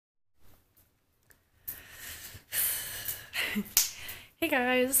Hey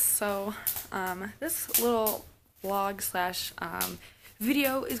guys, so this little vlog slash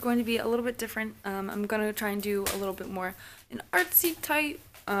video is going to be a little bit different. I'm going to try and do a little bit more an artsy type.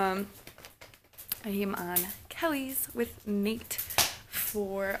 I am on Kelleys with Nate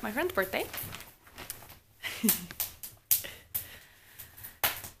for my friend's birthday.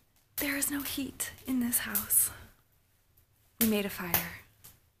 There is no heat in this house. We made a fire.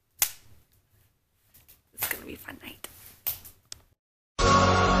 It's going to be a fun night.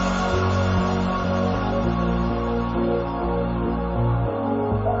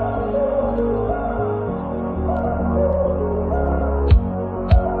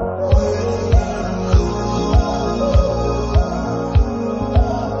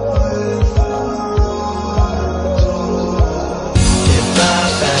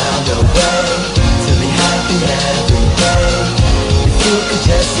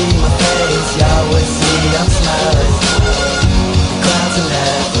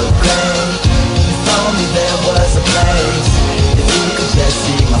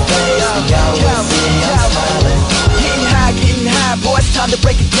 Time to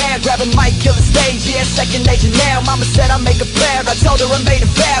break it down, grab a mic, kill the stage, yeah, second nature now. Mama said I'll make a prayer, I told her I made a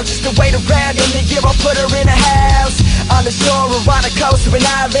vow, just to wait around. In the year I'll put her in a house, on the shore or on a coast or an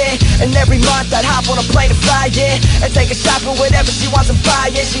island. And every month I'd hop on a plane to fly, yeah, and take a shot for whatever she wants to buy,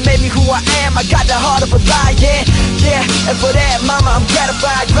 yeah. She made me who I am, I got the heart of a lion, yeah. And for that, mama, I'm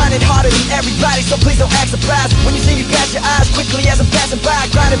gratified, grinding harder than everybody, so please don't act surprised when you see me pass your eyes quickly as I'm passing by.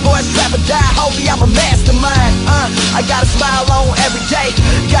 Grinding boys, trap or die, holy, I'm a mastermind. I got a smile on every day,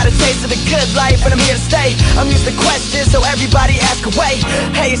 got a taste of the good life, and I'm here to stay. I'm used to questions, so everybody ask away.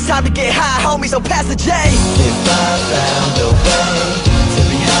 Hey, it's time to get high, homie, so pass the J. If I found a way to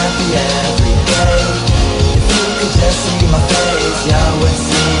be happy every day, if you could just see my face, y'all would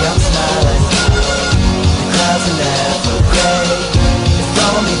see I'm smiling. The clouds are never gray. If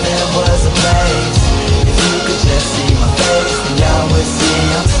only there was a place. If you could just see my face, then y'all would see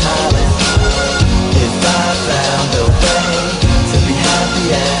I'm smiling. If I found a way to be happy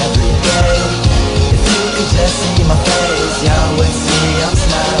every day, if you could just see my face, y'all would see I'm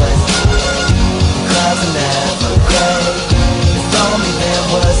smiling. The clouds are never gray. If only there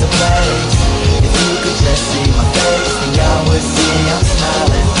was a place. If you could just see my face, then y'all would see I'm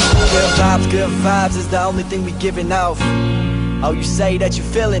smiling. Good vibes is the only thing we giving off. Oh, you say that you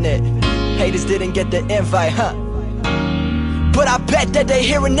feeling it. Haters didn't get the invite, huh? But I bet that they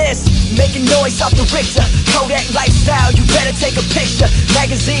hearing this, making noise off the Richter. Kodak lifestyle, you better take a picture.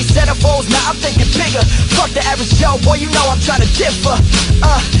 Magazine centerfolds, now I'm thinking bigger. Fuck the average Joe, boy, you know I'm trying to differ.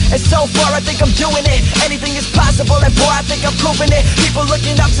 And so far I think I'm doing it. Anything is possible, and boy, I think I'm proving it. People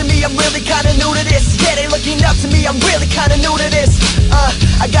looking up to me, I'm really kinda new to this. Yeah, they looking up to me, I'm really kinda new to this.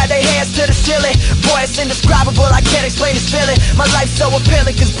 I got their hands to the ceiling. Boy, it's indescribable, I can't explain this feeling. My life's so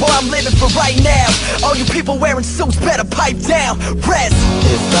appealing, cause boy, I'm living for right now. All you people wearing suits better pipe down. Rest.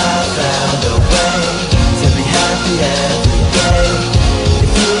 If I found a way to be happy every day, if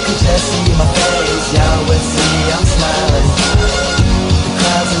you could just see my face, y'all would see I'm smiling. The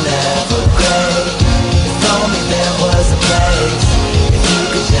clouds are never gray. If only there was a place. If you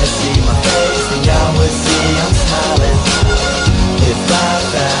could just see my face, then y'all would see I'm smiling. If I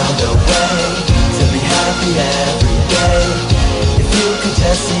found a way to be happy every day, if you could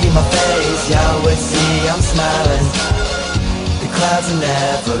just see my face, y'all would see I'm smiling. Clouds are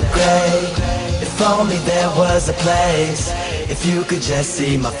never gray. If only there was a place. If you could just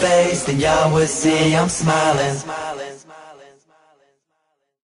see my face, then y'all would see I'm smiling.